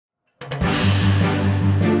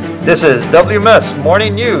This is WMS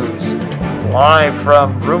Morning News, live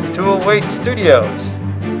from Room 208 Studios.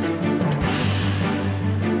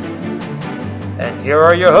 And here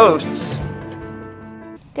are your hosts.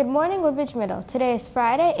 Good morning, Woodbridge Middle. Today is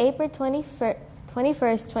Friday, April 21st,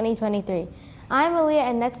 2023. I'm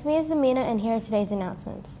Aaliyah, and next to me is Amina, and here are today's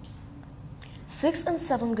announcements. 6th and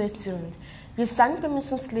 7th grade students, your signed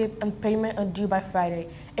permission slip and payment are due by Friday,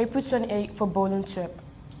 April 28th for bowling trip.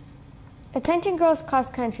 Attention girls cross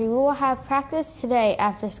country, we will have practice today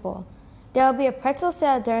after school. There will be a pretzel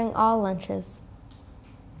sale during all lunches.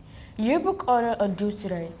 Yearbook order are due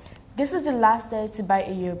today. This is the last day to buy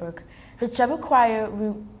a yearbook. The Chapel Choir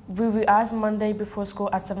will rehearse Monday before school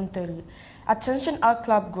at 7:30. Attention Art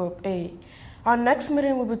Club Group A. Our next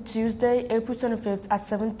meeting will be Tuesday, April 25th at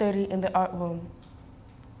 7:30 in the art room.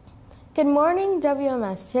 Good morning,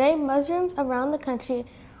 WMS. Today, Muslims around the country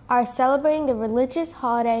are celebrating the religious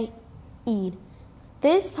holiday Eid.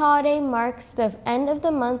 This holiday marks the end of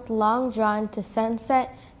the month-long drawn to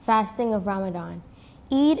sunset fasting of Ramadan.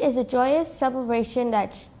 Eid is a joyous celebration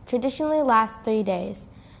that traditionally lasts 3 days.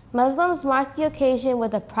 Muslims mark the occasion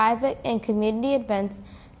with a private and community events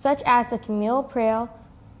such as a communal prayer,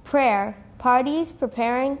 parties and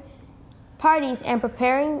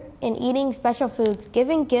preparing and eating special foods,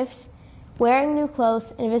 giving gifts, wearing new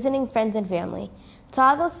clothes, and visiting friends and family. To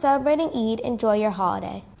all those celebrating Eid, enjoy your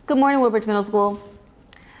holiday. Good morning, Woodbridge Middle School.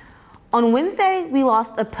 On Wednesday, we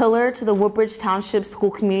lost a pillar to the Woodbridge Township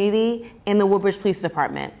school community and the Woodbridge Police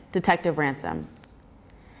Department, Detective Ransom.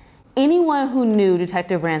 Anyone who knew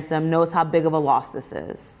Detective Ransom knows how big of a loss this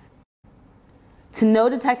is. To know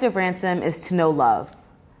Detective Ransom is to know love.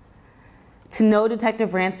 To know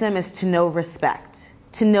Detective Ransom is to know respect.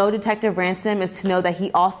 To know Detective Ransom is to know that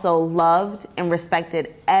he also loved and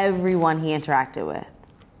respected everyone he interacted with.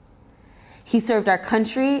 He served our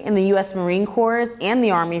country in the U.S. Marine Corps and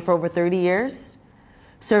the Army for over 30 years,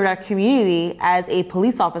 served our community as a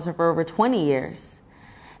police officer for over 20 years.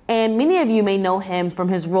 And many of you may know him from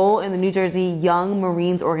his role in the New Jersey Young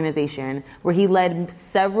Marines organization, where he led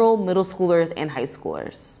several middle schoolers and high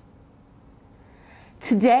schoolers.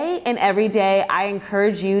 Today and every day, I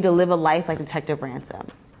encourage you to live a life like Detective Ransom.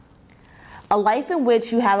 A life in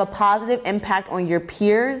which you have a positive impact on your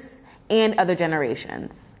peers and other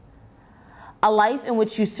generations. A life in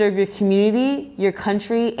which you serve your community, your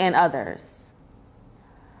country, and others.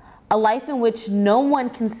 A life in which no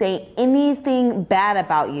one can say anything bad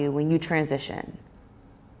about you when you transition.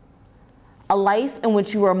 A life in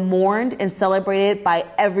which you are mourned and celebrated by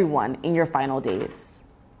everyone in your final days.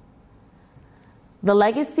 The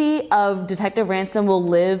legacy of Detective Ransom will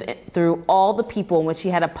live through all the people in which he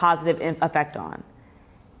had a positive effect on.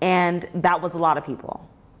 And that was a lot of people.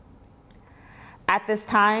 At this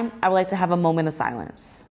time, I would like to have a moment of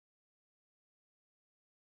silence.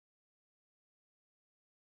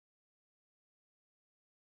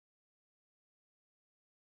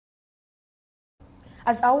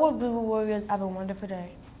 As our Blue Warriors, have a wonderful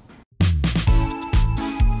day.